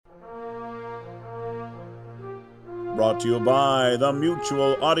Brought to you by the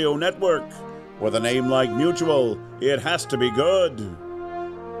Mutual Audio Network. With a name like Mutual, it has to be good.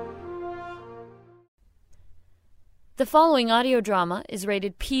 The following audio drama is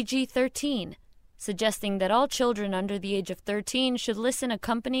rated PG-13, suggesting that all children under the age of 13 should listen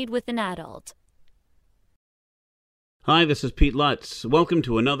accompanied with an adult. Hi, this is Pete Lutz. Welcome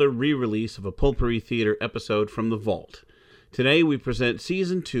to another re-release of a Pulpery Theater episode from the Vault. Today we present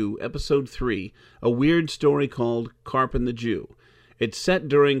Season 2, Episode 3, a weird story called Carpin the Jew. It's set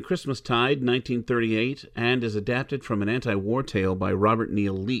during Christmastide, 1938, and is adapted from an anti-war tale by Robert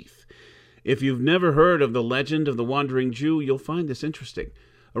Neal Leith. If you've never heard of the legend of the Wandering Jew, you'll find this interesting.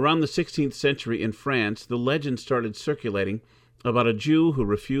 Around the 16th century in France, the legend started circulating about a Jew who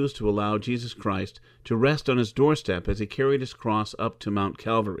refused to allow Jesus Christ to rest on his doorstep as he carried his cross up to Mount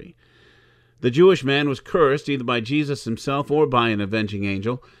Calvary. The Jewish man was cursed, either by Jesus himself or by an avenging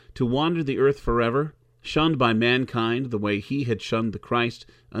angel, to wander the earth forever, shunned by mankind the way he had shunned the Christ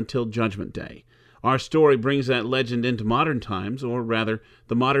until Judgment Day. Our story brings that legend into modern times, or rather,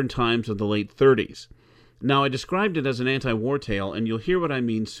 the modern times of the late 30s. Now, I described it as an anti-war tale, and you'll hear what I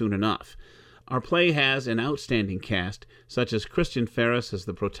mean soon enough. Our play has an outstanding cast, such as Christian Ferris as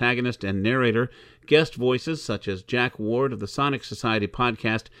the protagonist and narrator, guest voices such as Jack Ward of the Sonic Society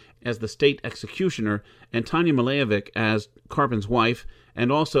podcast as the state executioner, and Tanya Malajevic as Carpin's wife,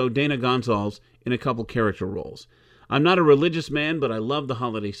 and also Dana Gonzalez in a couple character roles. I'm not a religious man, but I love the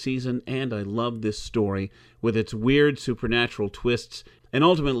holiday season, and I love this story with its weird supernatural twists and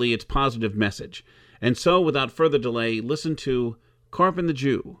ultimately its positive message. And so, without further delay, listen to Carpin the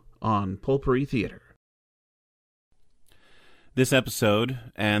Jew on Pulpery Theater. This episode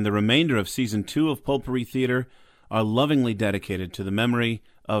and the remainder of Season 2 of Pulpery Theater are lovingly dedicated to the memory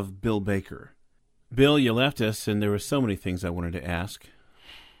of Bill Baker. Bill, you left us, and there were so many things I wanted to ask,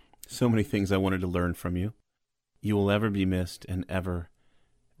 so many things I wanted to learn from you. You will ever be missed and ever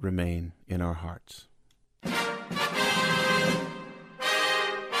remain in our hearts.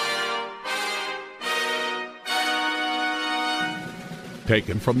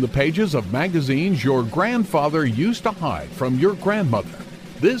 Taken from the pages of magazines your grandfather used to hide from your grandmother.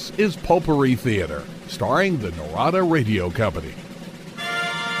 This is Pulpery Theater, starring the Narada Radio Company.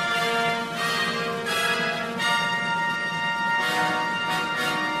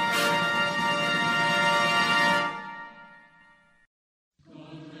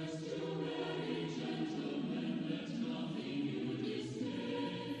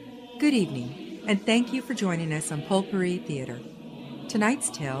 Good evening, and thank you for joining us on Pulpery Theater. Tonight's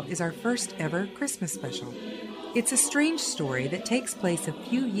tale is our first ever Christmas special. It's a strange story that takes place a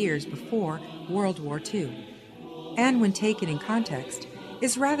few years before World War II, and when taken in context,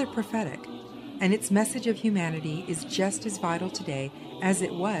 is rather prophetic, and its message of humanity is just as vital today as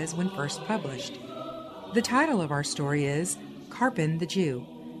it was when first published. The title of our story is Carpin the Jew,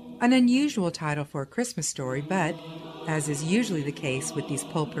 an unusual title for a Christmas story, but, as is usually the case with these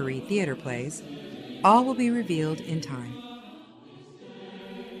Pulpery Theater plays, all will be revealed in time.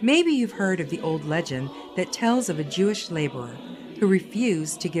 Maybe you've heard of the old legend that tells of a Jewish laborer who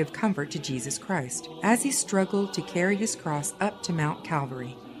refused to give comfort to Jesus Christ as he struggled to carry his cross up to Mount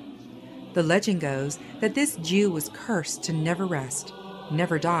Calvary. The legend goes that this Jew was cursed to never rest,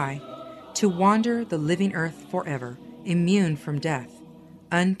 never die, to wander the living earth forever, immune from death,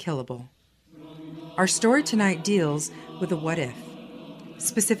 unkillable. Our story tonight deals with a what if.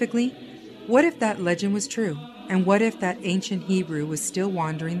 Specifically, what if that legend was true? And what if that ancient Hebrew was still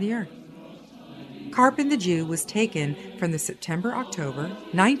wandering the earth? Carpin the Jew was taken from the September-October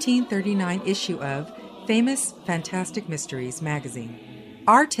 1939 issue of Famous Fantastic Mysteries magazine.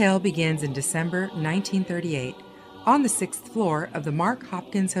 Our tale begins in December 1938 on the 6th floor of the Mark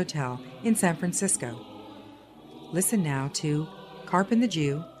Hopkins Hotel in San Francisco. Listen now to Carpin the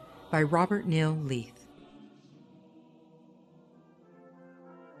Jew by Robert Neal Leith.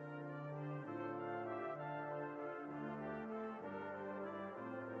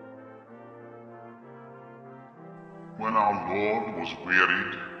 When our Lord was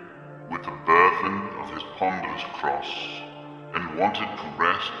wearied with the burthen of his ponderous cross, and wanted to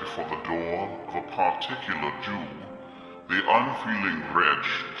rest before the door of a particular Jew, the unfeeling wretch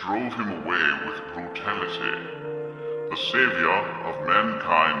drove him away with brutality. The Savior of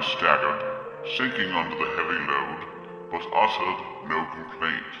mankind staggered, sinking under the heavy load, but uttered no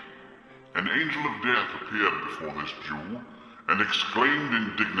complaint. An angel of death appeared before this Jew, and exclaimed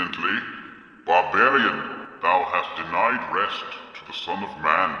indignantly, "Barbarian! Thou hast denied rest to the Son of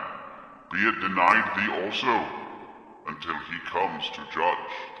Man. Be it denied thee also, until he comes to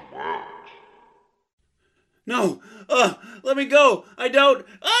judge the world." No! Let me go! I don't!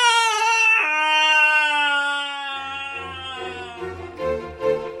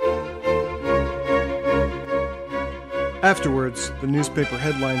 Afterwards, the newspaper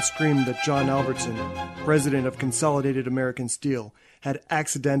headline screamed that John Albertson, president of Consolidated American Steel, had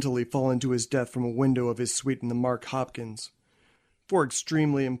accidentally fallen to his death from a window of his suite in the Mark Hopkins. 4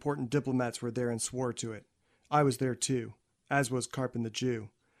 extremely important diplomats were there and swore to it. I was there too, as was Carpen the Jew.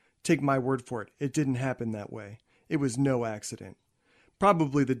 Take my word for it, it didn't happen that way. It was no accident.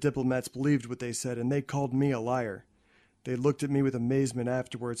 Probably the diplomats believed what they said, and they called me a liar. They looked at me with amazement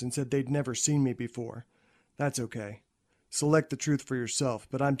afterwards and said they'd never seen me before. That's okay. Select the truth for yourself,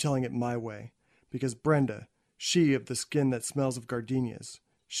 but I'm telling it my way. Because Brenda, she of the skin that smells of gardenias,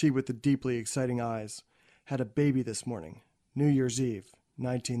 she with the deeply exciting eyes, had a baby this morning, New Year's Eve,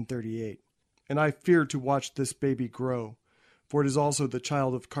 1938. And I fear to watch this baby grow, for it is also the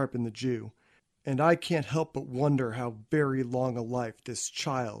child of Carpen the Jew, and I can't help but wonder how very long a life this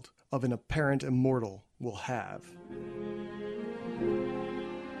child of an apparent immortal will have.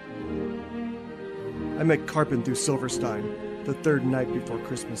 I met Carpen through Silverstein, the 3rd night before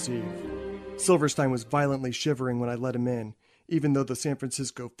Christmas Eve. Silverstein was violently shivering when I let him in, even though the San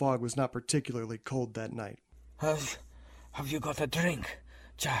Francisco fog was not particularly cold that night. Have you got a drink,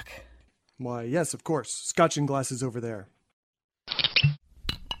 Jack? Why, yes, of course. Scotch and glasses over there.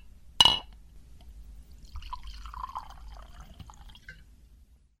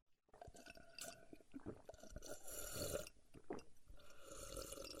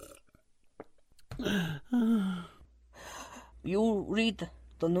 You read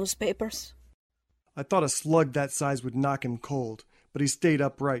the newspapers? I thought a slug that size would knock him cold, but he stayed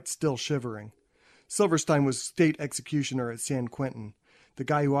upright, still shivering. Silverstein was state executioner at San Quentin, the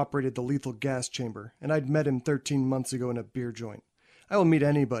guy who operated the lethal gas chamber, and I'd met him 13 months ago in a beer joint. I will meet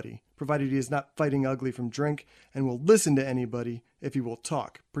anybody, provided he is not fighting ugly from drink, and will listen to anybody if he will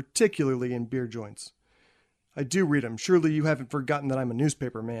talk, particularly in beer joints. I do read 'em. Surely you haven't forgotten that I'm a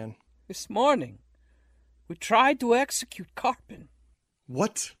newspaper man. This morning, we tried to execute Carpen.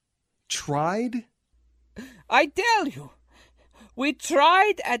 What? Tried? I tell you, we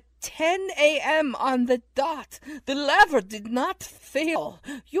tried at 10 a.m. on the dot. The lever did not fail.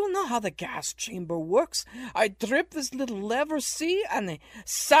 You know how the gas chamber works. I trip this little lever, see, and the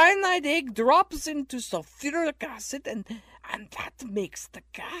cyanide egg drops into sulfuric acid, and that makes the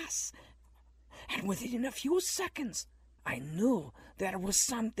gas. And within a few seconds, I knew there was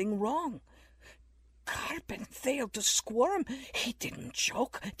something wrong. Carpen failed to squirm. He didn't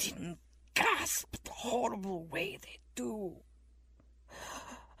choke, didn't gasp the horrible way they do.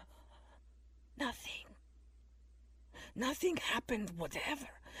 Nothing happened whatever,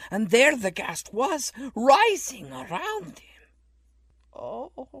 and there the gas was, rising around him.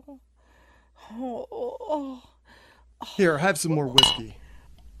 Oh. Here, have some more whiskey.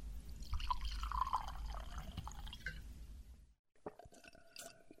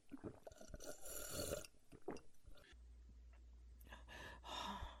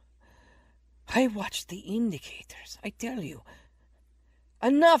 I watched the indicators, I tell you.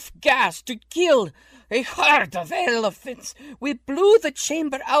 Enough gas to kill a herd of elephants. We blew the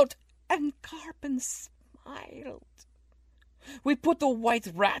chamber out, and Carpen smiled. We put the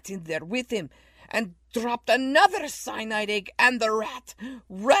white rat in there with him, and dropped another cyanide egg, and the rat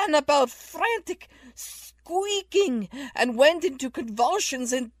ran about frantic, squeaking, and went into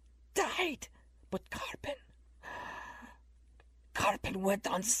convulsions and died. But Carpen went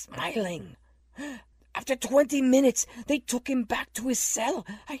on smiling. After 20 minutes, they took him back to his cell.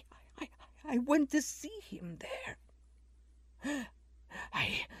 I went to see him there.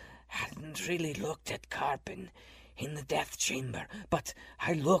 I hadn't really looked at Carpen in the death chamber, but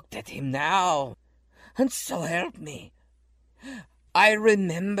I looked at him now, and so help me, I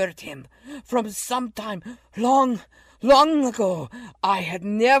remembered him from some time long ago. I had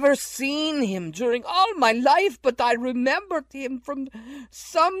never seen him during all my life, but I remembered him from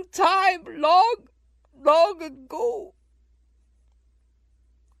some time long ago.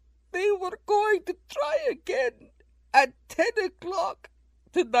 They were going to try again at 10 o'clock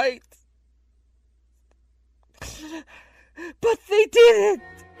tonight. But they didn't.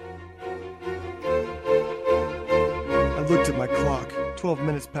 I looked at my clock, 12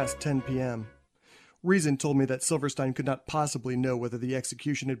 minutes past 10 p.m. Reason told me that Silverstein could not possibly know whether the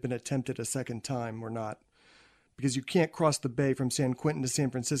execution had been attempted a second time or not, because you can't cross the bay from San Quentin to San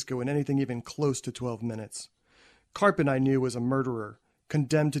Francisco in anything even close to 12 minutes. Carpen, I knew, was a murderer,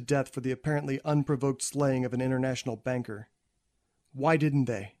 condemned to death for the apparently unprovoked slaying of an international banker. Why didn't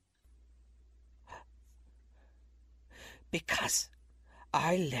they? Because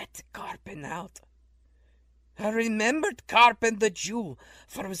I let Carpen out. I remembered Carpen the Jew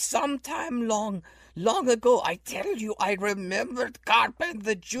from some time long ago. I tell you, I remembered Carpen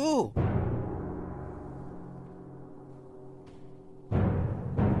the Jew.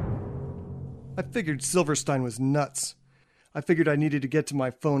 I figured Silverstein was nuts. I figured I needed to get to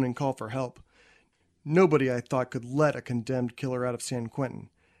my phone and call for help. Nobody, I thought, could let a condemned killer out of San Quentin,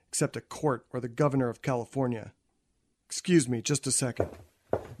 except a court or the governor of California. Excuse me, just a second.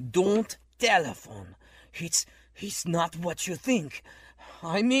 Don't telephone. It's not what you think.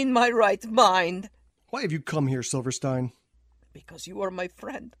 I'm in my right mind. Why have you come here, Silverstein? Because you are my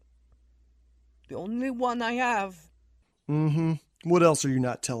friend. The only one I have. Mm-hmm. What else are you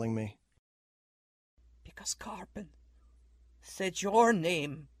not telling me? Because Carpen said your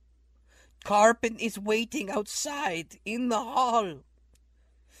name. Carpen is waiting outside in the hall.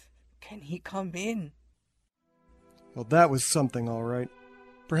 Can he come in? Well, that was something, all right.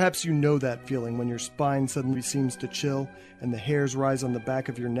 Perhaps you know that feeling when your spine suddenly seems to chill and the hairs rise on the back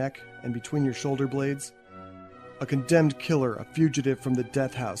of your neck and between your shoulder blades. A condemned killer, a fugitive from the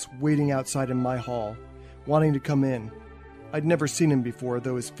death house, waiting outside in my hall, wanting to come in. I'd never seen him before,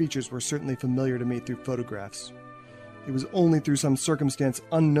 though his features were certainly familiar to me through photographs. It was only through some circumstance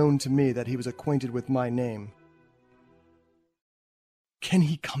unknown to me that he was acquainted with my name. Can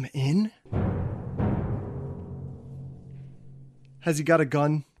he come in? Has he got a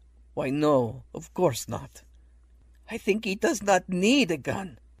gun? Why, no, of course not. I think he does not need a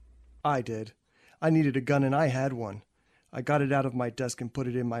gun. I did. I needed a gun and I had one. I got it out of my desk and put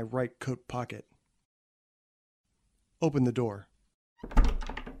it in my right coat pocket. Open the door.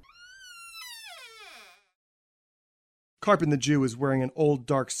 Carpen the Jew was wearing an old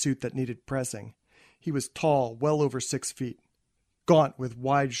dark suit that needed pressing. He was tall, well over 6 feet, gaunt with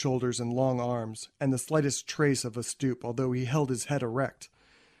wide shoulders and long arms, and the slightest trace of a stoop, although he held his head erect.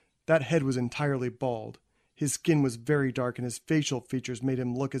 That head was entirely bald. His skin was very dark, and his facial features made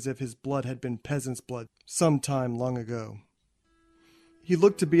him look as if his blood had been peasant's blood some time long ago. He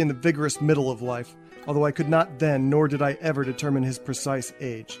looked to be in the vigorous middle of life, although I could not then, nor did I ever determine his precise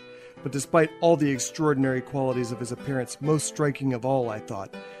age. But despite all the extraordinary qualities of his appearance, most striking of all, I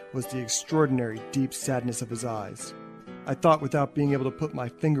thought, was the extraordinary deep sadness of his eyes. I thought, without being able to put my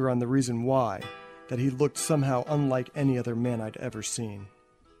finger on the reason why, that he looked somehow unlike any other man I'd ever seen.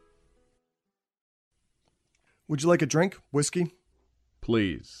 Would you like a drink? Whiskey?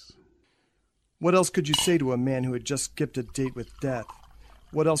 Please. What else could you say to a man who had just skipped a date with death?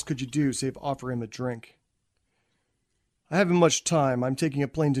 What else could you do save offer him a drink? I haven't much time. I'm taking a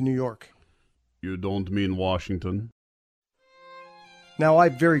plane to New York. You don't mean Washington? Now, I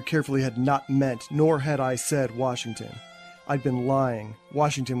very carefully had not meant, nor had I said Washington. I'd been lying.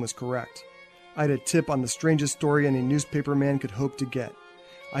 Washington was correct. I had a tip on the strangest story any newspaper man could hope to get.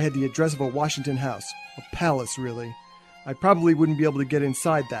 I had the address of a Washington house, a palace, really. I probably wouldn't be able to get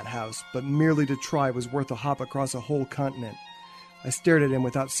inside that house, but merely to try was worth a hop across a whole continent. I stared at him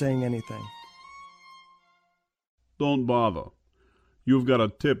without saying anything. Don't bother. You've got a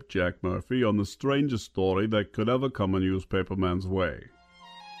tip, Jack Murphy, on the strangest story that could ever come a newspaperman's way.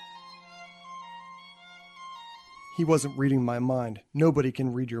 He wasn't reading my mind. Nobody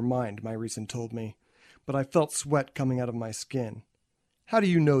can read your mind, my reason told me. But I felt sweat coming out of my skin. How do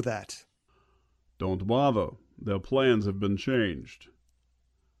you know that? Don't bother. Their plans have been changed.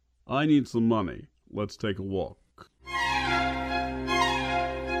 I need some money. Let's take a walk.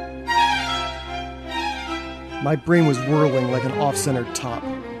 My brain was whirling like an off-center top.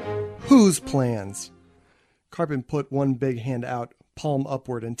 Whose plans? Carpen put one big hand out, palm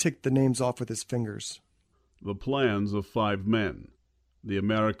upward, and ticked the names off with his fingers. The plans of 5 men. The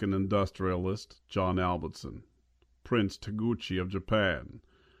American industrialist, John Albertson. Prince Taguchi of Japan.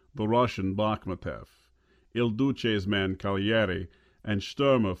 The Russian Bakhmetev. Il Duce's man Cagliari, and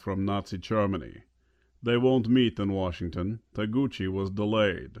Sturmer from Nazi Germany. They won't meet in Washington. Taguchi was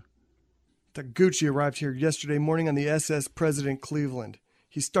delayed. Taguchi arrived here yesterday morning on the SS President Cleveland.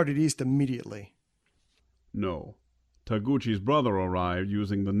 He started east immediately. No. Taguchi's brother arrived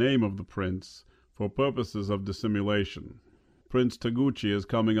using the name of the prince for purposes of dissimulation. Prince Taguchi is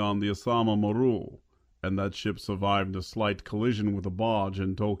coming on the Osama Maru, and that ship survived a slight collision with a barge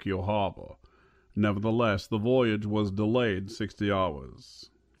in Tokyo Harbor. Nevertheless, the voyage was delayed 60 hours.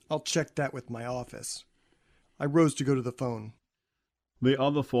 I'll check that with my office. I rose to go to the phone. The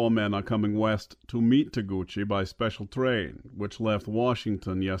other 4 men are coming west to meet Taguchi by special train, which left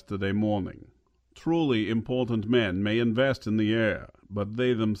Washington yesterday morning. Truly important men may invest in the air, but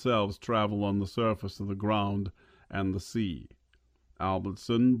they themselves travel on the surface of the ground and the sea.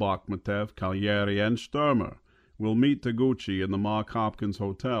 Albertson, Bakhmetev, Cagliari, and Sturmer will meet Taguchi in the Mark Hopkins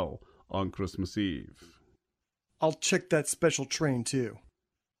Hotel on Christmas Eve. I'll check that special train, too.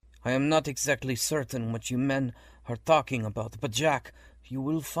 I am not exactly certain what you men are talking about, but Jack, you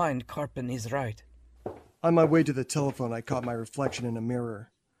will find Carpen is right. On my way to the telephone, I caught my reflection in a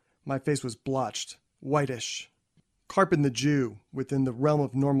mirror. My face was blotched, whitish. Carpin the Jew, within the realm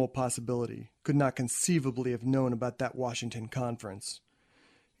of normal possibility, could not conceivably have known about that Washington conference.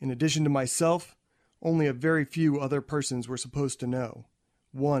 In addition to myself, only a very few other persons were supposed to know.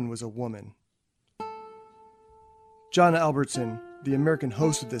 One was a woman. John Albertson, the American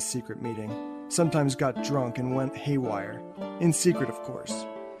host of this secret meeting, sometimes got drunk and went haywire. In secret, of course.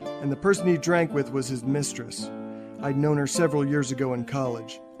 And the person he drank with was his mistress. I'd known her several years ago in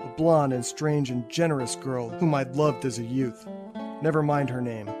college. A blonde and strange and generous girl whom I'd loved as a youth. Never mind her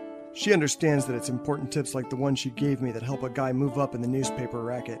name. She understands that it's important tips like the one she gave me that help a guy move up in the newspaper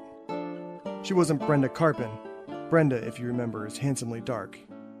racket. She wasn't Brenda Carpin. Brenda, if you remember, is handsomely dark.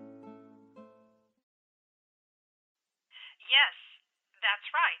 Yes, that's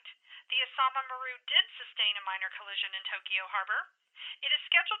right. The Osama Maru did sustain a minor collision in Tokyo Harbor. It is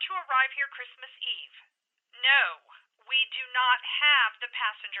scheduled to arrive here Christmas Eve. No, we do not have the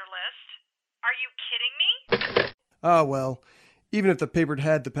passenger list. Are you kidding me? Ah, well, even if the paper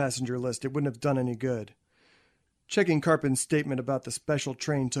had the passenger list, it wouldn't have done any good. Checking Carpin's statement about the special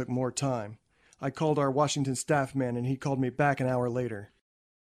train took more time. I called our Washington staff man, and he called me back an hour later.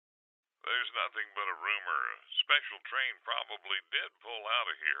 There's nothing but a rumor. A special train probably did pull out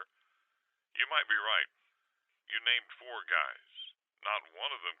of here. You might be right. You named 4 guys. Not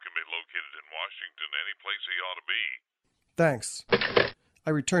one of them can be located in Washington any place he ought to be. Thanks. I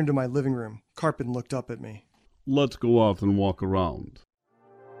returned to my living room. Carpin looked up at me. Let's go out and walk around.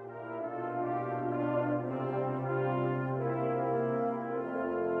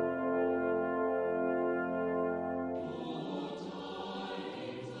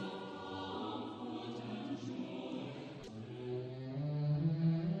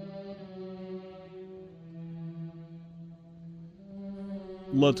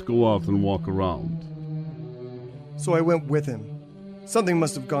 Let's go out and walk around. So I went with him. Something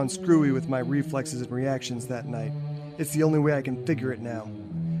must have gone screwy with my reflexes and reactions that night. It's the only way I can figure it now.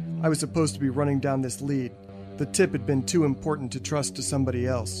 I was supposed to be running down this lead. The tip had been too important to trust to somebody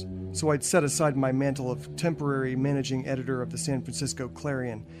else, so I'd set aside my mantle of temporary managing editor of the San Francisco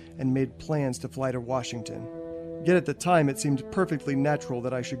Clarion and made plans to fly to Washington. Yet at the time it seemed perfectly natural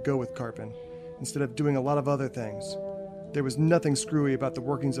that I should go with Carpin, instead of doing a lot of other things. There was nothing screwy about the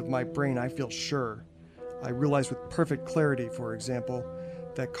workings of my brain, I feel sure. I realized with perfect clarity, for example,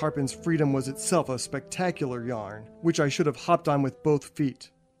 that Carpin's freedom was itself a spectacular yarn, which I should have hopped on with both feet.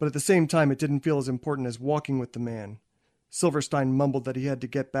 But at the same time, it didn't feel as important as walking with the man. Silverstein mumbled that he had to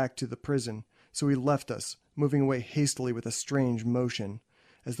get back to the prison, so he left us, moving away hastily with a strange motion,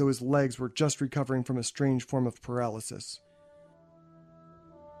 as though his legs were just recovering from a strange form of paralysis.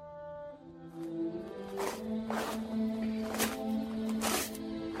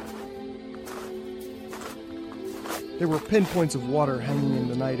 There were pinpoints of water hanging in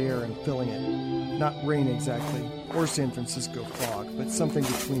the night air and filling it. Not rain exactly, or San Francisco fog, but something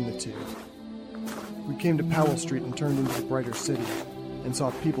between the two. We came to Powell Street and turned into the brighter city, and saw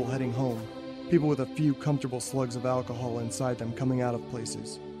people heading home, people with a few comfortable slugs of alcohol inside them coming out of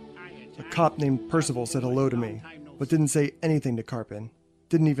places. A cop named Percival said hello to me, but didn't say anything to Carpin,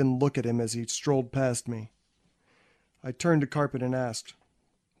 didn't even look at him as he strolled past me. I turned to Carpin and asked,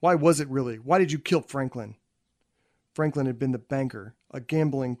 "Why was it really? Why did you kill Franklin?" Franklin had been the banker, a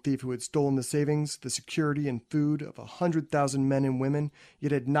gambling thief who had stolen the savings, the security, and food of 100,000 men and women,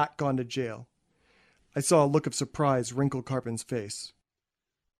 yet had not gone to jail. I saw a look of surprise wrinkle Carpin's face.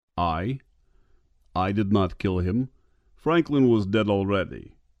 I did not kill him. Franklin was dead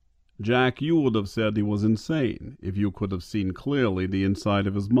already. Jack, you would have said he was insane if you could have seen clearly the inside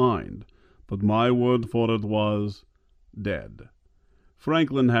of his mind, but my word for it was dead.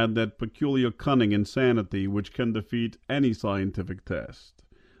 Franklin had that peculiar cunning and sanity which can defeat any scientific test.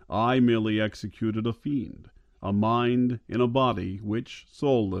 I merely executed a fiend, a mind in a body which,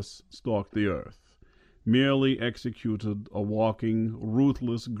 soulless, stalked the earth, merely executed a walking,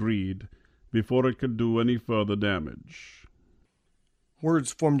 ruthless greed before it could do any further damage.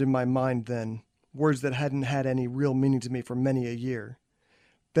 Words formed in my mind then, words that hadn't had any real meaning to me for many a year.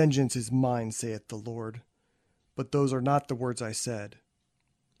 Vengeance is mine, saith the Lord. But those are not the words I said.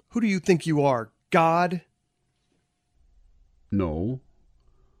 Who do you think you are, God? No,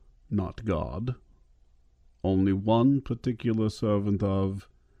 not God. Only one particular servant of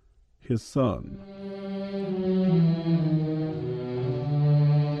his Son.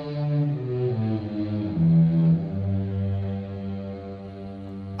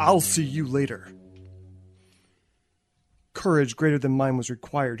 I'll see you later. Courage greater than mine was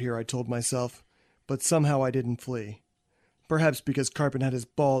required here, I told myself, but somehow I didn't flee. Perhaps because Carpin had his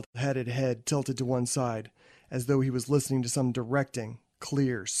bald-headed head tilted to one side, as though he was listening to some directing,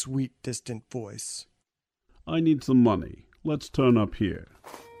 clear, sweet, distant voice. I need some money. Let's turn up here.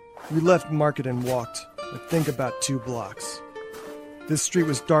 We left Market and walked, I think about 2 blocks. This street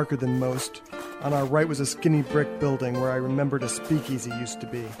was darker than most. On our right was a skinny brick building where I remembered a speakeasy used to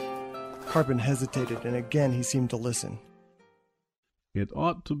be. Carpin hesitated, and again he seemed to listen. It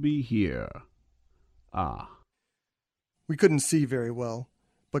ought to be here. Ah. We couldn't see very well,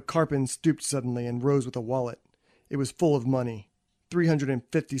 but Carpin stooped suddenly and rose with a wallet. It was full of money,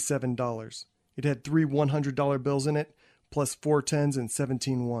 $357. It had 3 $100 bills in it, plus 4 10s and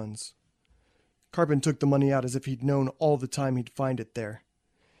 17 ones. Carpin took the money out as if he'd known all the time he'd find it there.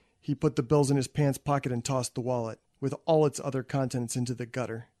 He put the bills in his pants pocket and tossed the wallet, with all its other contents, into the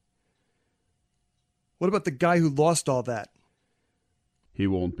gutter. What about the guy who lost all that? He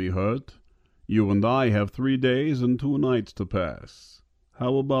won't be hurt. You and I have 3 days and 2 nights to pass.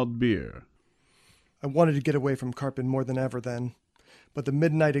 How about beer? I wanted to get away from Carpin more than ever then, but the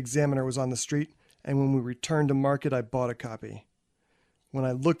Midnight Examiner was on the street, and when we returned to Market, I bought a copy. When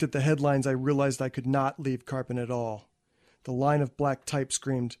I looked at the headlines, I realized I could not leave Carpin at all. The line of black type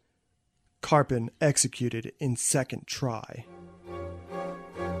screamed, "Carpin executed in second try."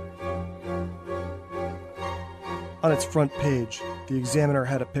 On its front page, the Examiner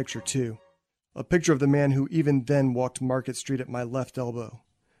had a picture too. A picture of the man who even then walked Market Street at my left elbow.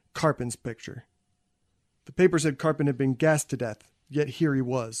 Carpin's picture. The paper said Carpin had been gassed to death, yet here he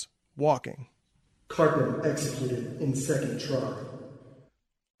was, walking. Carpin executed in second try.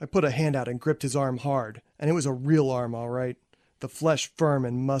 I put a hand out and gripped his arm hard, and it was a real arm, all right, the flesh firm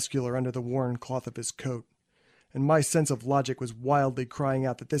and muscular under the worn cloth of his coat. And my sense of logic was wildly crying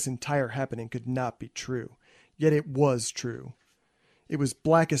out that this entire happening could not be true. Yet it was true. It was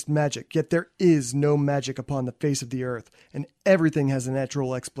blackest magic, yet there is no magic upon the face of the earth, and everything has a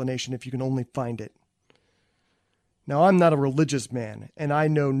natural explanation if you can only find it. Now, I'm not a religious man, and I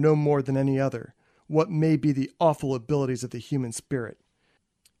know no more than any other what may be the awful abilities of the human spirit.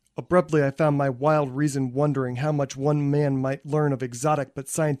 Abruptly, I found my wild reason wondering how much one man might learn of exotic but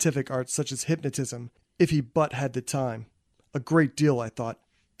scientific arts such as hypnotism, if he but had the time. A great deal, I thought,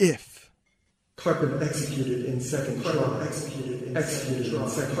 if. Carpin executed in second try. Executed in second try.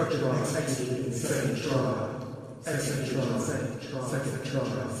 Executed in second try. Second try. Second try. Second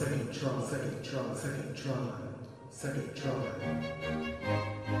try. Second try. Second try. Second try. Second try.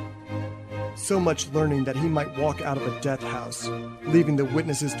 So much learning that he might walk out of a death house, leaving the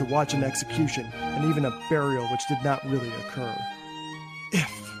witnesses to watch an execution and even a burial which did not really occur.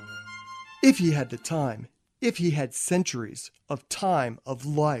 If he had the time, if he had centuries of time, of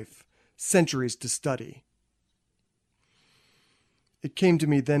life, centuries to study. It came to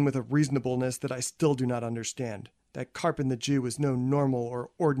me then with a reasonableness that I still do not understand, that Carpin the Jew was no normal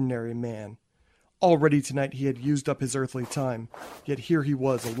or ordinary man. Already tonight he had used up his earthly time, yet here he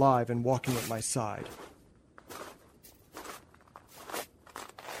was alive and walking at my side.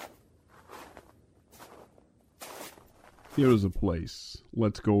 Here is a place.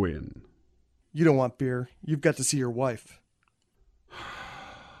 Let's go in. You don't want beer. You've got to see your wife.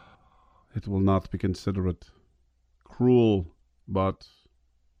 It will not be considerate. Cruel, but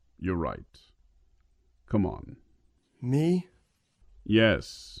you're right. Come on. Me?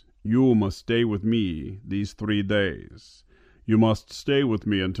 Yes, you must stay with me these 3 days. You must stay with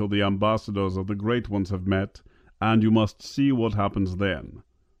me until the ambassadors of the Great Ones have met, and you must see what happens then.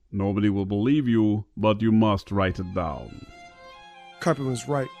 Nobody will believe you, but you must write it down. Carpin was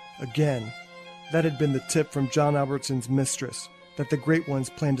right, again. That had been the tip from John Albertson's mistress, that the Great Ones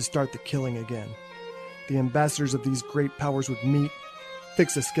planned to start the killing again. The ambassadors of these great powers would meet,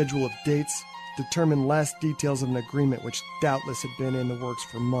 fix a schedule of dates, determine last details of an agreement which doubtless had been in the works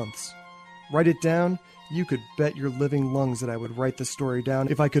for months. Write it down? You could bet your living lungs that I would write the story down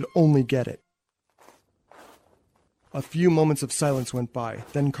if I could only get it. A few moments of silence went by,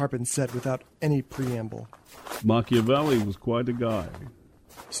 then Carpin said without any preamble. Machiavelli was quite a guy.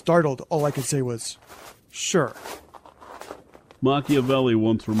 Startled, all I could say was, sure. Machiavelli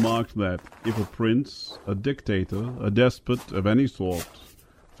once remarked that if a prince, a dictator, a despot of any sort,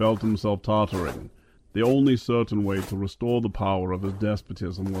 felt himself tottering, the only certain way to restore the power of his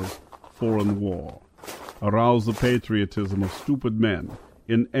despotism was foreign war. Arouse the patriotism of stupid men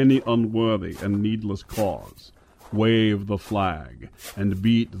in any unworthy and needless cause. Wave the flag and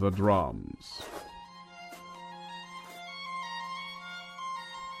beat the drums.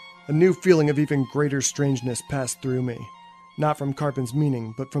 A new feeling of even greater strangeness passed through me. Not from Carpin's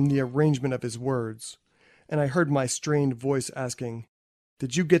meaning, but from the arrangement of his words. And I heard my strained voice asking,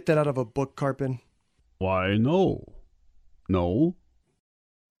 "Did you get that out of a book, Carpin?" Why, no. No?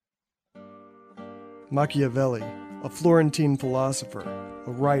 Machiavelli, a Florentine philosopher,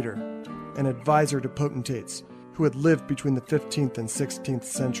 a writer, an advisor to potentates who had lived between the 15th and 16th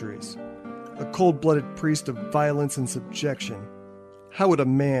centuries, a cold-blooded priest of violence and subjection. How would a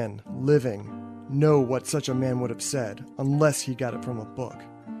man, living, know what such a man would have said unless he got it from a book?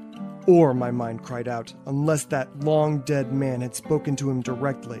 Or, my mind cried out, unless that long-dead man had spoken to him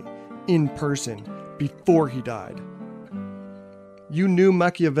directly, in person, before he died. You knew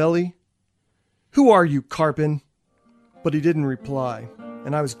Machiavelli? Who are you, Carpin? But he didn't reply,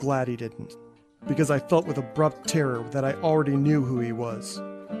 and I was glad he didn't, because I felt with abrupt terror that I already knew who he was.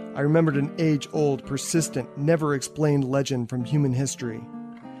 I remembered an age-old, persistent, never-explained legend from human history.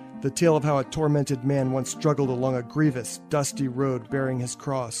 The tale of how a tormented man once struggled along a grievous, dusty road bearing his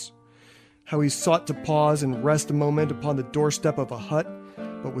cross. How he sought to pause and rest a moment upon the doorstep of a hut,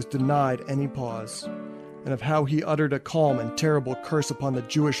 but was denied any pause. And of how he uttered a calm and terrible curse upon the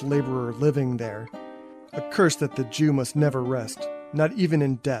Jewish laborer living there. A curse that the Jew must never rest, not even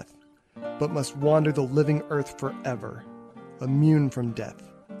in death, but must wander the living earth forever, immune from death,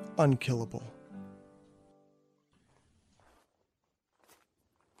 unkillable.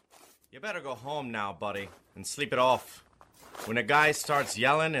 You better go home now, buddy, and sleep it off. When a guy starts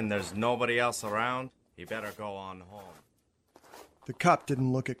yelling and there's nobody else around, you better go on home. The cop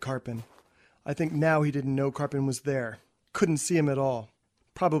didn't look at Carpin. I think now he didn't know Carpin was there. Couldn't see him at all.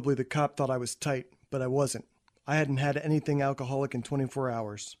 Probably the cop thought I was tight, but I wasn't. I hadn't had anything alcoholic in 24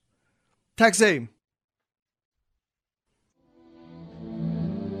 hours. Taxi!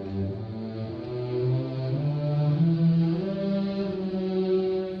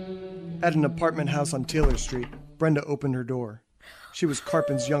 At an apartment house on Taylor Street, Brenda opened her door. She was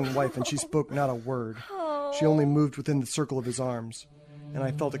Carpin's young wife, and she spoke not a word. She only moved within the circle of his arms, and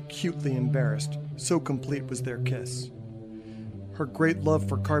I felt acutely embarrassed, so complete was their kiss. Her great love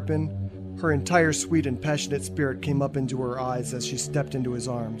for Carpin, her entire sweet and passionate spirit came up into her eyes as she stepped into his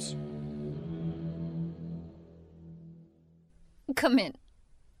arms. Come in.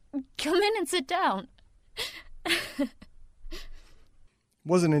 Come in and sit down.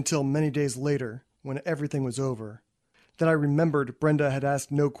 Wasn't until many days later, when everything was over, that I remembered Brenda had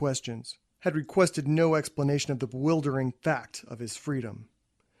asked no questions, had requested no explanation of the bewildering fact of his freedom.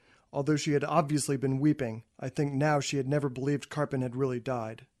 Although she had obviously been weeping, I think now she had never believed Carpin had really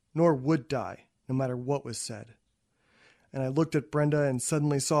died, nor would die, no matter what was said. And I looked at Brenda and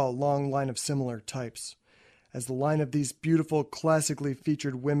suddenly saw a long line of similar types. As the line of these beautiful, classically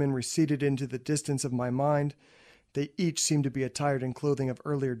featured women receded into the distance of my mind, they each seemed to be attired in clothing of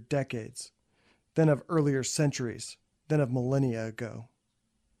earlier decades, then of earlier centuries, then of millennia ago.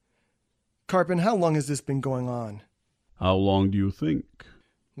 Carpin, how long has this been going on? How long do you think?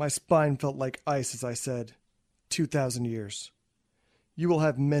 My spine felt like ice as I said, 2,000 years. You will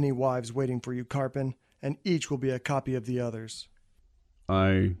have many wives waiting for you, Carpin, and each will be a copy of the others.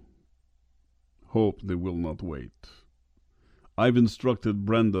 I hope they will not wait. I've instructed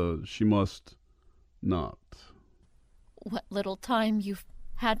Brenda she must not. What little time you've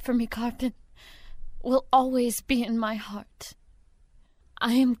had for me, Carpin, will always be in my heart.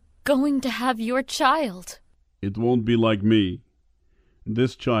 I am going to have your child. It won't be like me.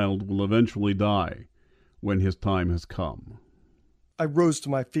 This child will eventually die when his time has come. I rose to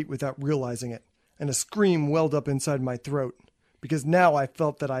my feet without realizing it, and a scream welled up inside my throat, because now I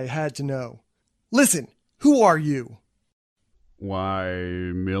felt that I had to know. Listen, who are you? Why,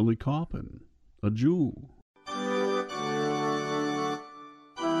 merely Carpin, a Jew.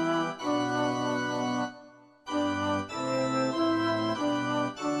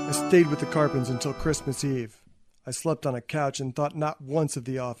 I stayed with the Carpins until Christmas Eve. I slept on a couch and thought not once of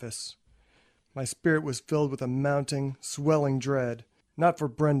the office. My spirit was filled with a mounting, swelling dread, not for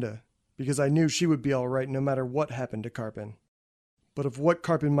Brenda, because I knew she would be all right no matter what happened to Carpin, but of what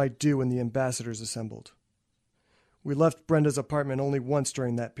Carpin might do when the ambassadors assembled. We left Brenda's apartment only once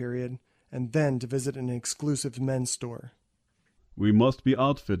during that period, and then to visit an exclusive men's store. We must be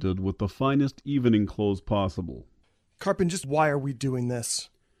outfitted with the finest evening clothes possible. Carpin, just why are we doing this?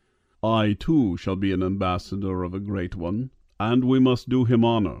 I, too, shall be an ambassador of a great one, and we must do him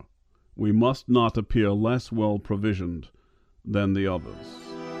honor. We must not appear less well-provisioned than the others.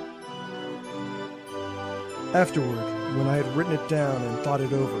 Afterward, when I had written it down and thought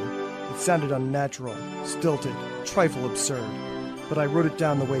it over, it sounded unnatural, stilted, a trifle absurd, but I wrote it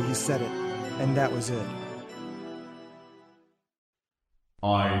down the way he said it, and that was it.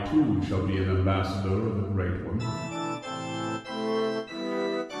 I, too, shall be an ambassador of a great one.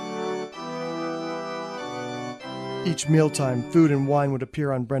 Each mealtime, food and wine would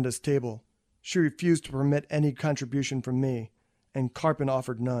appear on Brenda's table. She refused to permit any contribution from me, and Carpin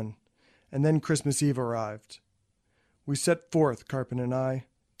offered none. And then Christmas Eve arrived. We set forth, Carpen and I,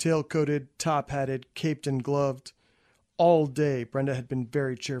 tail-coated, top-hatted, caped and gloved. All day Brenda had been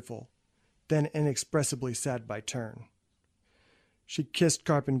very cheerful, then inexpressibly sad by turn. She kissed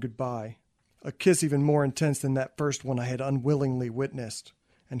Carpen goodbye, a kiss even more intense than that first one I had unwillingly witnessed,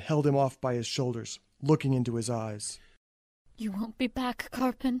 and held him off by his shoulders, looking into his eyes. You won't be back,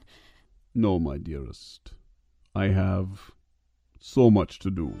 Carpen? No, my dearest. I have so much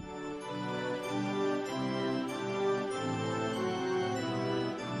to do.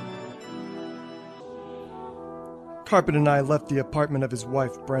 Carpen and I left the apartment of his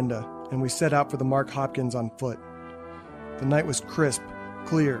wife, Brenda, and we set out for the Mark Hopkins on foot. The night was crisp,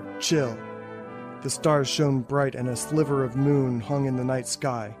 clear, chill. The stars shone bright and a sliver of moon hung in the night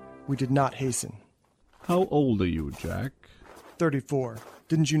sky. We did not hasten. How old are you, Jack? 34.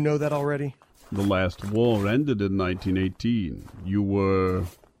 Didn't you know that already? The last war ended in 1918. You were...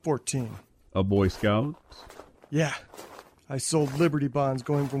 14. A Boy Scout? Yeah. I sold Liberty bonds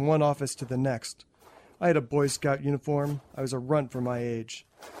going from one office to the next. I had a Boy Scout uniform. I was a runt for my age.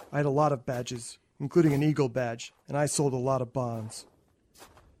 I had a lot of badges, including an Eagle badge, and I sold a lot of bonds.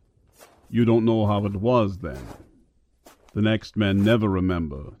 You don't know how it was, then. The next men never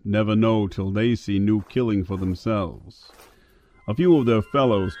remember, never know till they see new killing for themselves. A few of their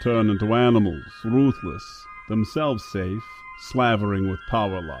fellows turn into animals, ruthless, themselves safe, slavering with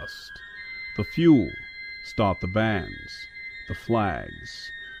power lust. The few start the bands, the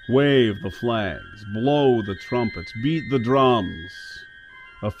flags, wave the flags, blow the trumpets, beat the drums.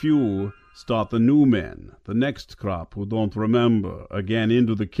 A few start the new men, the next crop who don't remember, again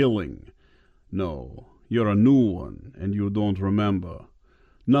into the killing. No, you're a new one, and you don't remember.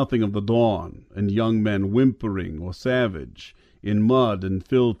 Nothing of the dawn, and young men whimpering or savage, in mud and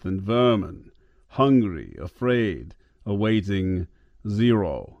filth and vermin, hungry, afraid, awaiting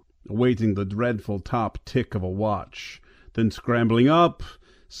zero, awaiting the dreadful top tick of a watch, then scrambling up,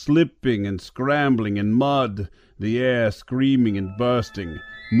 slipping and scrambling in mud, the air screaming and bursting,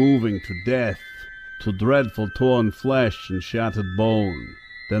 moving to death, to dreadful torn flesh and shattered bone,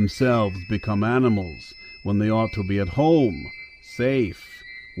 themselves become animals when they ought to be at home, safe,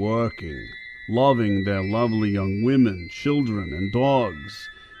 working, loving their lovely young women, children, and dogs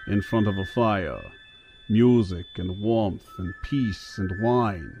in front of a fire. Music and warmth and peace and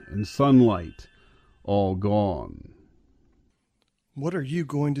wine and sunlight, all gone. What are you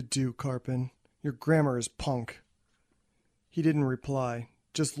going to do, Carpen? Your grammar is punk. He didn't reply,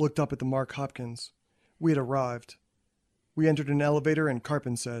 just looked up at the Mark Hopkins. We had arrived. We entered an elevator and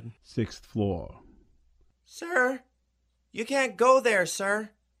Carpen said, 6th floor. Sir, you can't go there,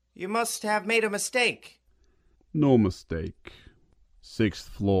 sir. You must have made a mistake. No mistake. 6th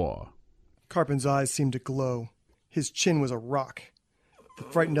floor. Carpen's eyes seemed to glow. His chin was a rock. The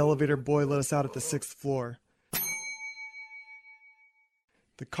frightened elevator boy let us out at the 6th floor.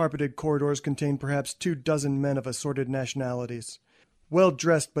 The carpeted corridors contained perhaps 24 men of assorted nationalities.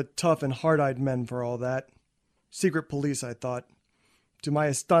 Well-dressed but tough and hard-eyed men for all that. Secret police, I thought. To my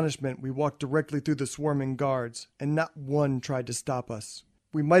astonishment, we walked directly through the swarming guards, and not one tried to stop us.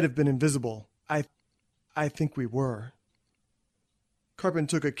 We might have been invisible. I think we were. Carpen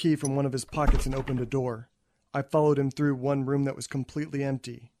took a key from one of his pockets and opened a door. I followed him through one room that was completely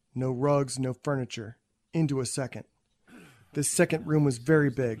empty. No rugs, no furniture. Into a second. This second room was very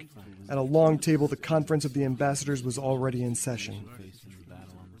big. At a long table, the conference of the ambassadors was already in session.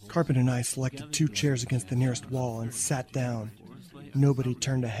 Carpen and I selected 2 chairs against the nearest wall and sat down. Nobody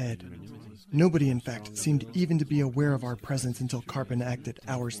turned a head. Nobody, in fact, seemed even to be aware of our presence until Carpen acted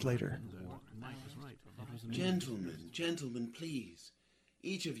hours later. Gentlemen, please.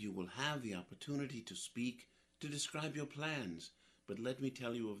 Each of you will have the opportunity to speak, to describe your plans. But let me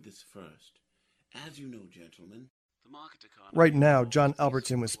tell you of this first. As you know, gentlemen, right now, John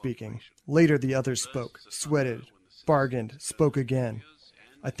Albertson was speaking. Later, the others spoke, sweated, bargained, spoke again.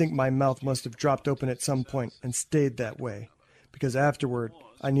 I think my mouth must have dropped open at some point and stayed that way, because afterward,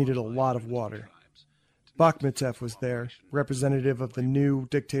 I needed a lot of water. Bakhmetev was there, representative of the new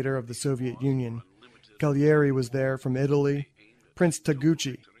dictator of the Soviet Union. Cagliari was there from Italy. Prince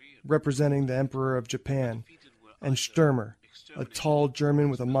Taguchi, representing the Emperor of Japan. And Sturmer, a tall German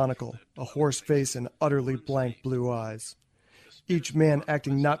with a monocle, a horse face, and utterly blank blue eyes. Each man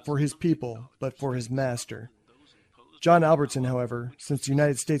acting not for his people, but for his master. John Albertson, however, since the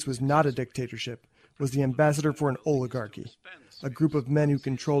United States was not a dictatorship, was the ambassador for an oligarchy, a group of men who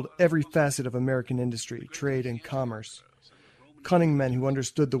controlled every facet of American industry, trade, and commerce. Cunning men who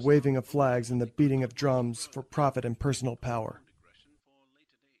understood the waving of flags and the beating of drums for profit and personal power.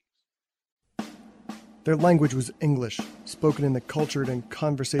 Their language was English, spoken in the cultured and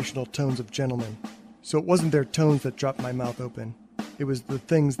conversational tones of gentlemen. So it wasn't their tones that dropped my mouth open. It was the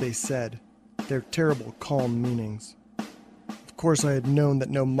things they said, their terrible, calm meanings. Of course, I had known that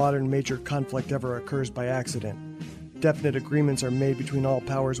no modern major conflict ever occurs by accident. Definite agreements are made between all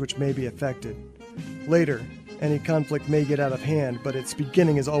powers which may be affected. Later, any conflict may get out of hand, but its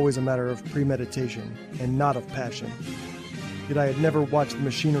beginning is always a matter of premeditation, and not of passion. Yet I had never watched the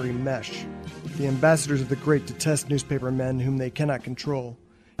machinery mesh. The ambassadors of the great detest newspaper men whom they cannot control.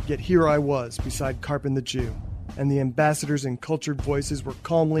 Yet here I was, beside Carpin the Jew, and the ambassadors and cultured voices were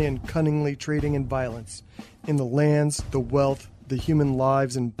calmly and cunningly trading in violence, in the lands, the wealth, the human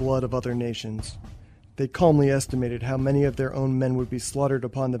lives and blood of other nations. They calmly estimated how many of their own men would be slaughtered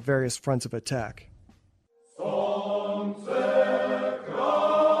upon the various fronts of attack.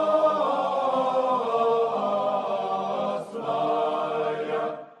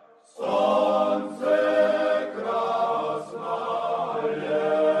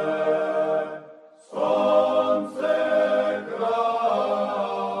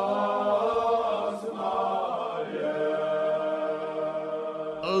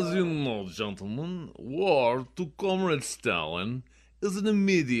 As you know, gentlemen, war to Comrade Stalin is an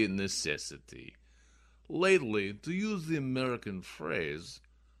immediate necessity. Lately, to use the American phrase,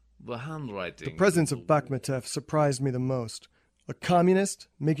 the handwriting... The presence of Bakhmetev surprised me the most. A communist,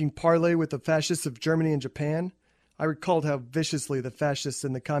 making parley with the fascists of Germany and Japan? I recalled how viciously the fascists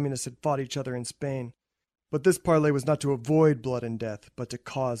and the communists had fought each other in Spain. But this parley was not to avoid blood and death, but to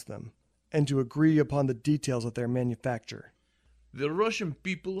cause them, and to agree upon the details of their manufacture. The Russian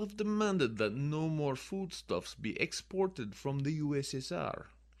people have demanded that no more foodstuffs be exported from the USSR.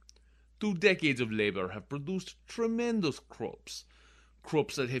 2 decades of labor have produced tremendous crops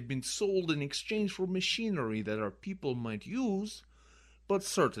that have been sold in exchange for machinery that our people might use, but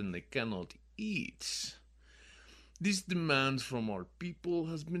certainly cannot eat. This demand from our people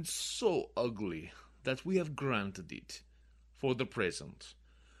has been so ugly that we have granted it, for the present.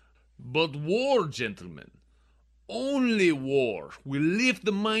 But war, gentlemen, only war will lift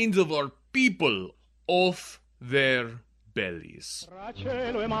the minds of our people off their bellies. Tra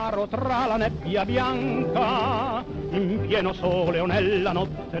cielo e mare, tra la nebbia bianca, in pieno sole o nella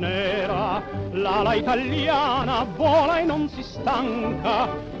notte nera, l'ala italiana vola e non si stanca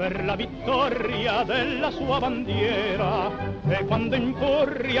per la vittoria della sua bandiera. E quando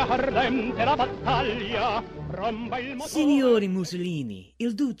incorria ardente la battaglia, romba il motore... Signore Mussolini,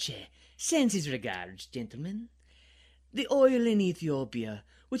 il Duce, sends his regards, gentlemen. The oil in Ethiopia,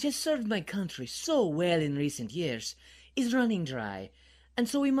 which has served my country so well in recent years, is running dry, and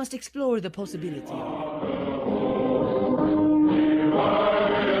so we must explore the possibility of it.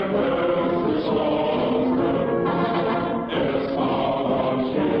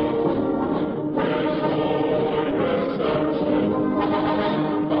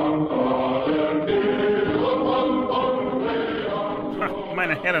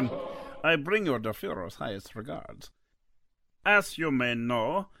 Meine Herren, I bring you the Führer's highest regards. As you may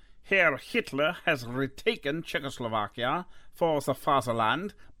know, Herr Hitler has retaken Czechoslovakia for the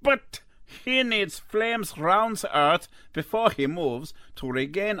fatherland, but he needs flames round the earth before he moves to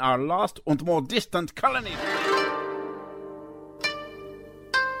regain our lost and more distant colonies.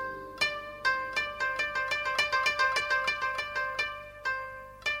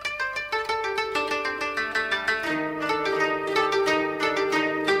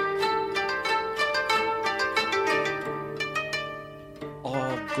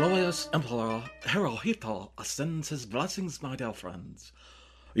 Glorious Emperor Hirohito sends his blessings, my dear friends.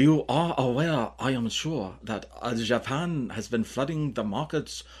 You are aware, I am sure, that Japan has been flooding the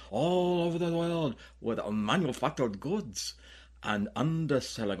markets all over the world with manufactured goods and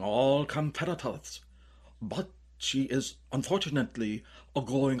underselling all competitors. But she is unfortunately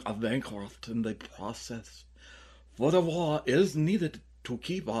going bankrupt in the process. For the war is needed to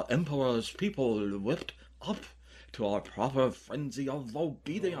keep our emperor's people whipped up to our proper frenzy of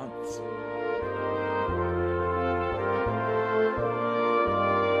obedience.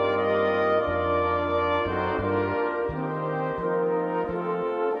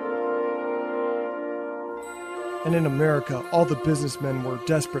 And in America, all the businessmen were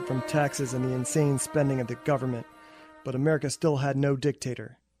desperate from taxes and the insane spending of the government. But America still had no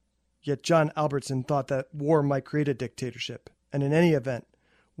dictator. Yet John Albertson thought that war might create a dictatorship, and in any event,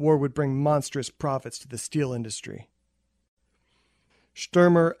 war would bring monstrous profits to the steel industry.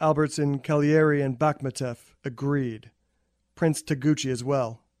 Sturmer, Albertson, Calieri, and Bakhmetev agreed. Prince Taguchi as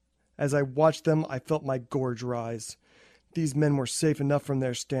well. As I watched them, I felt my gorge rise. These men were safe enough from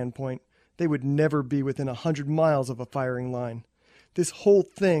their standpoint. They would never be within 100 miles of a firing line. This whole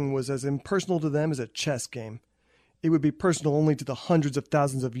thing was as impersonal to them as a chess game. It would be personal only to the hundreds of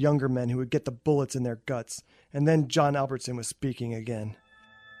thousands of younger men who would get the bullets in their guts. And then John Albertson was speaking again.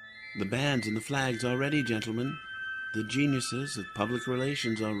 The bands and the flags are ready, gentlemen. The geniuses of public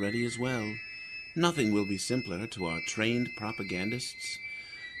relations are ready as well. Nothing will be simpler to our trained propagandists,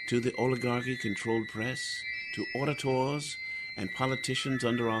 to the oligarchy-controlled press, to auditors and politicians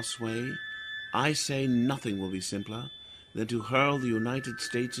under our sway. I say nothing will be simpler than to hurl the United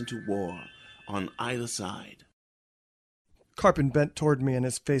States into war on either side. Carpin bent toward me and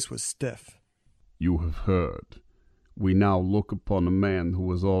his face was stiff. You have heard. We now look upon a man who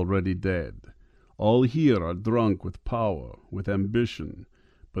was already dead. All here are drunk with power, with ambition,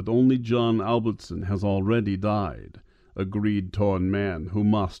 but only John Albertson has already died, a greed-torn man who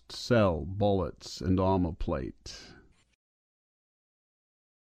must sell bullets and armor plate.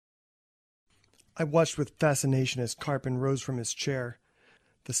 I watched with fascination as Carpin rose from his chair.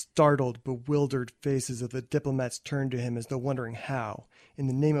 The startled, bewildered faces of the diplomats turned to him as though wondering how, in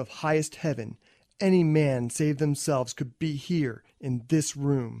the name of highest heaven, any man save themselves could be here in this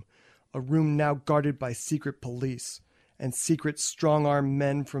room, a room now guarded by secret police and secret strong-armed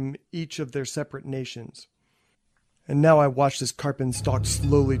men from each of their separate nations. And now I watched as Carpin stalked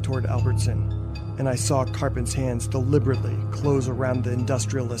slowly toward Albertson, and I saw Carpin's hands deliberately close around the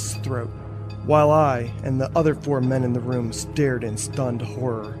industrialist's throat, while I and the other 4 men in the room stared in stunned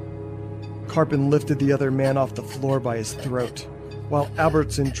horror. Carpin lifted the other man off the floor by his throat, while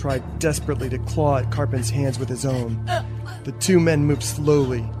Albertson tried desperately to claw at Carpin's hands with his own. The 2 men moved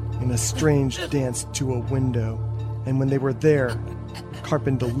slowly in a strange dance to a window, and when they were there,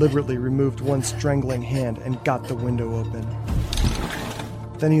 Carpin deliberately removed one strangling hand and got the window open.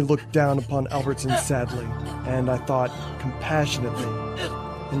 Then he looked down upon Albertson sadly, and I thought compassionately,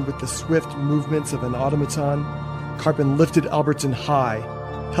 and with the swift movements of an automaton, Carpin lifted Albertson high,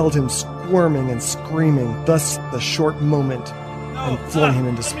 held him squirming and screaming, thus the short moment, and flung him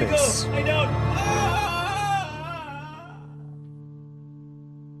into space. I don't.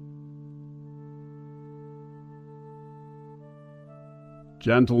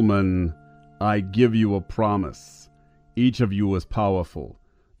 Gentlemen, I give you a promise. Each of you is powerful.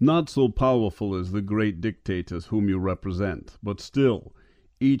 Not so powerful as the great dictators whom you represent, but still,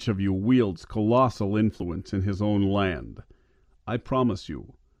 each of you wields colossal influence in his own land. I promise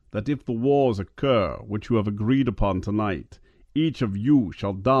you that if the wars occur which you have agreed upon tonight, each of you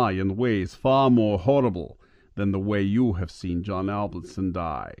shall die in ways far more horrible than the way you have seen John Albertson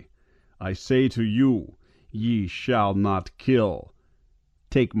die. I say to you, ye shall not kill.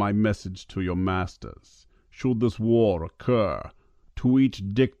 Take my message to your masters. Should this war occur, to each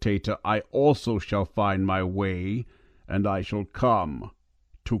dictator I also shall find my way, and I shall come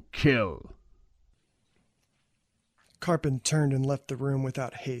to kill. Carpin turned and left the room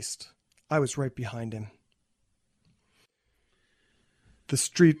without haste. I was right behind him. The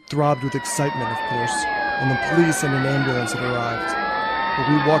street throbbed with excitement, of course, and the police and an ambulance had arrived. But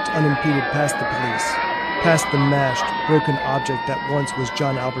we walked unimpeded past the police, past the mashed, broken object that once was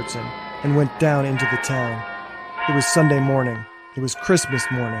John Albertson, and went down into the town. It was Sunday morning. It was Christmas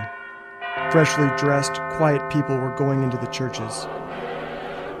morning. Freshly dressed, quiet people were going into the churches.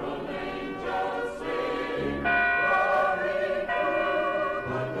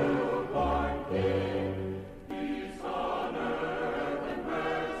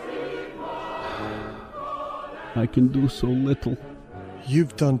 I can do so little.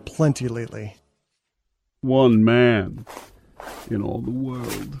 You've done plenty lately. One man in all the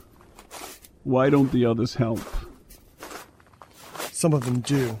world. Why don't the others help? Some of them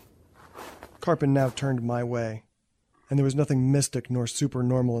do. Carpin now turned my way, and there was nothing mystic nor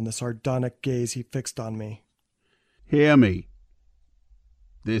supernormal in the sardonic gaze he fixed on me. Hear me.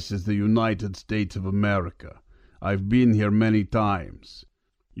 This is the United States of America. I've been here many times.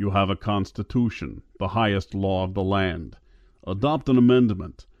 You have a constitution, the highest law of the land. Adopt an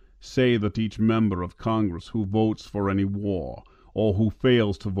amendment. Say that each member of Congress who votes for any war, or who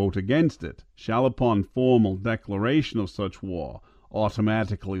fails to vote against it, shall upon formal declaration of such war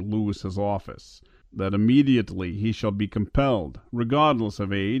automatically lose his office, that immediately he shall be compelled, regardless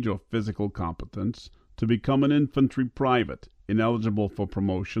of age or physical competence, to become an infantry private, ineligible for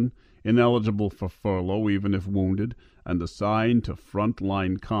promotion, ineligible for furlough even if wounded, and assigned to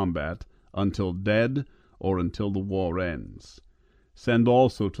front-line combat until dead or until the war ends. Send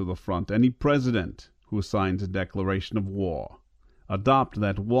also to the front any president who signs a declaration of war. Adopt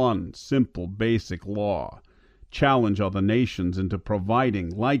that one simple basic law. Challenge other nations into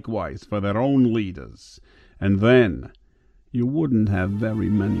providing likewise for their own leaders. And then you wouldn't have very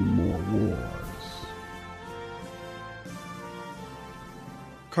many more wars.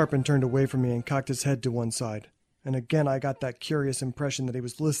 Carpin turned away from me and cocked his head to one side. and again I got that curious impression that he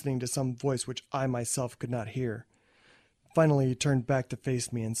was listening to some voice which I myself could not hear. Finally he turned back to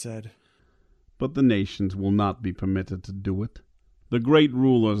face me and said, "But the nations will not be permitted to do it. The great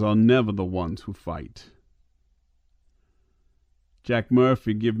rulers are never the ones who fight. Jack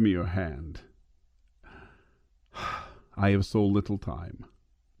Murphy, give me your hand. I have so little time.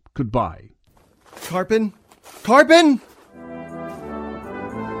 Goodbye." "Carpin? Carpin!"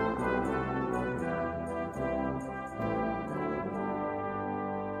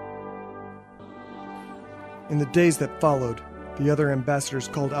 In the days that followed, the other ambassadors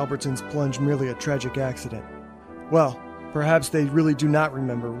called Albertson's plunge merely a tragic accident. Well, perhaps they really do not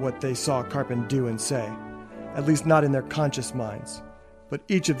remember what they saw Carpin do and say, at least not in their conscious minds. But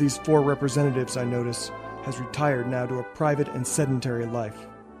each of these 4 representatives, I notice, has retired now to a private and sedentary life.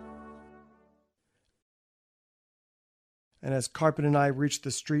 And as Carpin and I reached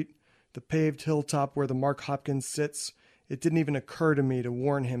the street, the paved hilltop where the Mark Hopkins sits, it didn't even occur to me to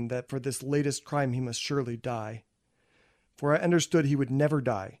warn him that for this latest crime he must surely die. For I understood he would never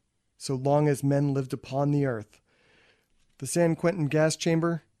die, so long as men lived upon the earth. The San Quentin gas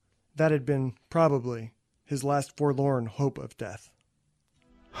chamber, that had been, probably, his last forlorn hope of death.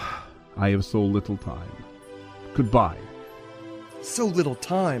 I have so little time. Goodbye. So little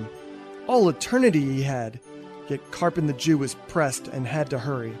time. All eternity he had. Yet Carpin the Jew was pressed and had to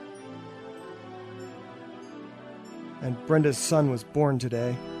hurry. And Brenda's son was born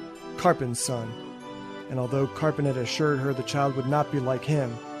today, Carpin's son. And although Carpin had assured her the child would not be like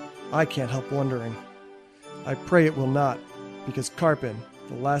him, I can't help wondering. I pray it will not, because Carpin,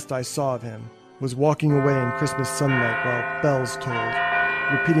 the last I saw of him, was walking away in Christmas sunlight while bells tolled,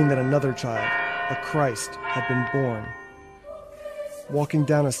 repeating that another child, a Christ, had been born. Walking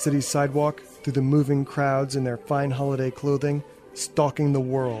down a city sidewalk, through the moving crowds in their fine holiday clothing, stalking the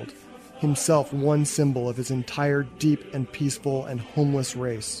world, himself one symbol of his entire deep and peaceful and homeless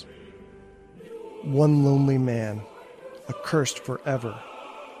race. One lonely man, accursed forever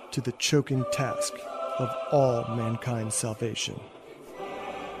to the choking task of all mankind's salvation.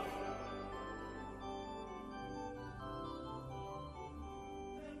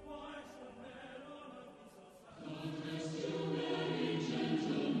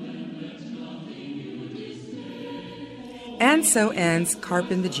 And so ends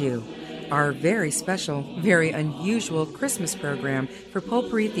Carpin the Jew, our very special, very unusual Christmas program for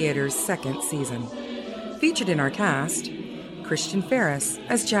Pulpery Theater's 2nd season. Featured in our cast, Christian Ferris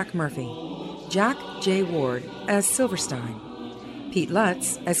as Jack Murphy, Jack J. Ward as Silverstein, Pete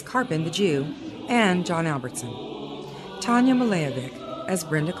Lutz as Carpin the Jew and John Albertson, Tanya Malejevic as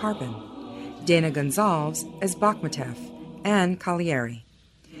Brenda Carpin, Dana Gonzalez as Bakhmatef and Cagliari,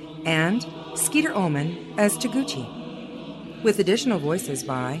 and Skeeter Ullman as Taguchi, with additional voices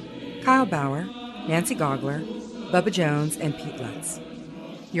by Kyle Bauer, Nancy Gogler, Bubba Jones, and Pete Lutz.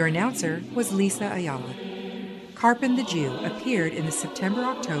 Your announcer was Lisa Ayala. Carpin the Jew appeared in the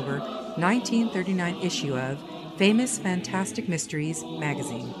September-October 1939 issue of Famous Fantastic Mysteries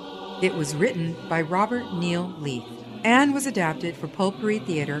magazine. It was written by Robert Neal Leith and was adapted for Pulpery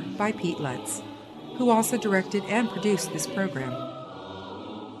Theater by Pete Lutz, who also directed and produced this program.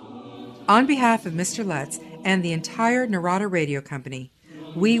 On behalf of Mr. Lutz and the entire Narada Radio Company,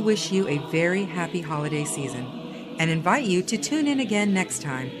 we wish you a very happy holiday season and invite you to tune in again next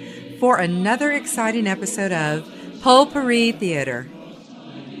time for another exciting episode of Pulpery Theater.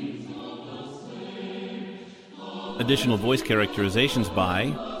 Additional voice characterizations by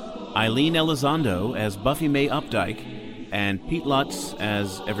Eileen Elizondo as Buffy Mae Updike and Pete Lutz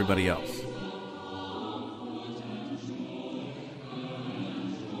as everybody else.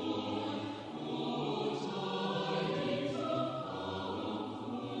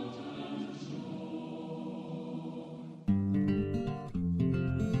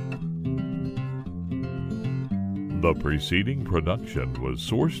 The preceding production was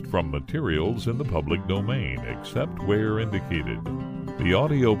sourced from materials in the public domain, except where indicated. The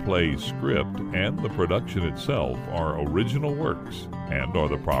audio play script and the production itself are original works and are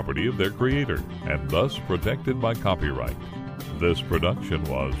the property of their creator, and thus protected by copyright. This production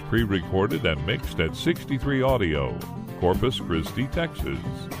was pre-recorded and mixed at 63 Audio, Corpus Christi, Texas.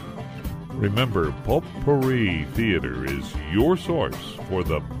 Remember, Pulpery Theater is your source for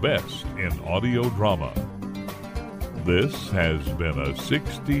the best in audio drama. This has been a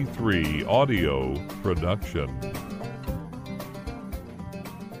 63 Audio production.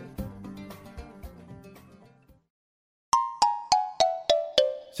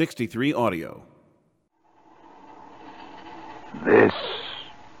 '63 Audio. This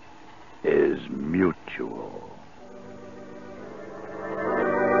is Mutual.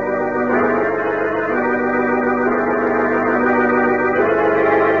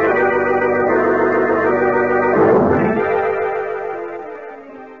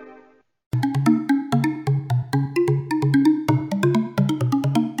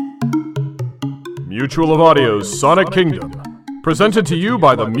 Mutual of Audio's Sonic Kingdom, presented to you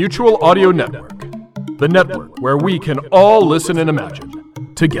by the Mutual Audio Network, the network where we can all listen and imagine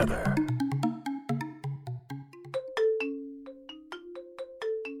together.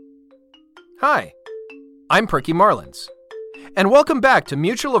 Hi, I'm Perky Marlins, and welcome back to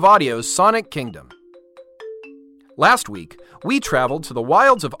Mutual of Audio's Sonic Kingdom. Last week, we traveled to the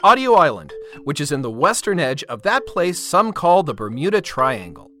wilds of Audio Island, which is in the western edge of that place some call the Bermuda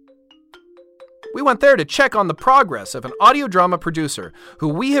Triangle. We went there to check on the progress of an audio drama producer who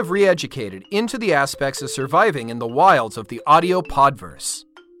we have re-educated into the aspects of surviving in the wilds of the audio podverse.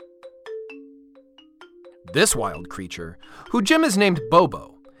 This wild creature, who Jim has named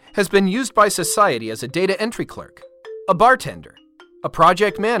Bobo, has been used by society as a data entry clerk, a bartender, a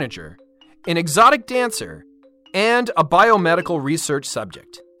project manager, an exotic dancer, and a biomedical research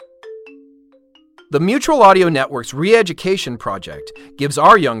subject. The Mutual Audio Network's re-education project gives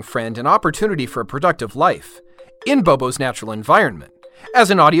our young friend an opportunity for a productive life in Bobo's natural environment as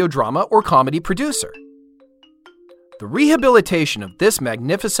an audio drama or comedy producer. The rehabilitation of this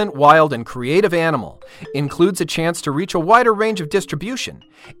magnificent, wild, and creative animal includes a chance to reach a wider range of distribution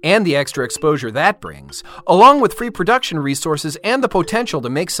and the extra exposure that brings, along with free production resources and the potential to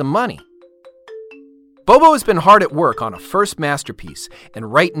make some money. Bobo has been hard at work on a first masterpiece,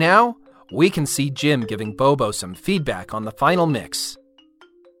 and right now, we can see Jim giving Bobo some feedback on the final mix.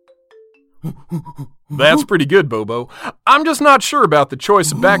 That's pretty good, Bobo. I'm just not sure about the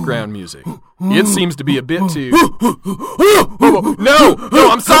choice of background music. It seems to be a bit too... Bobo, no,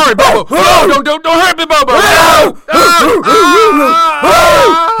 I'm sorry, Bobo. No, don't hurt me, Bobo.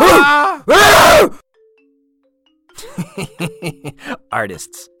 No!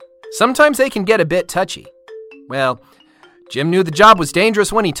 Artists. Sometimes they can get a bit touchy. Well, Jim knew the job was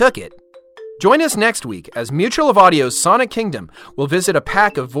dangerous when he took it. Join us next week as Mutual of Audio's Sonic Kingdom will visit a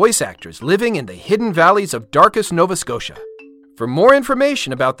pack of voice actors living in the hidden valleys of darkest Nova Scotia. For more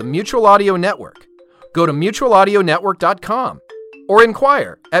information about the Mutual Audio Network, go to mutualaudionetwork.com or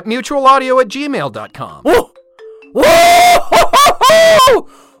inquire at mutualaudio@gmail.com. Whoa! Whoa!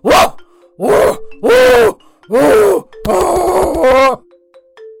 Whoa! Whoa! Whoa! Whoa! Whoa!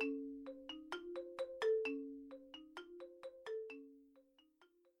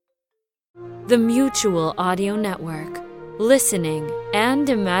 The Mutual Audio Network. Listening and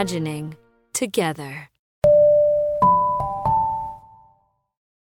imagining together.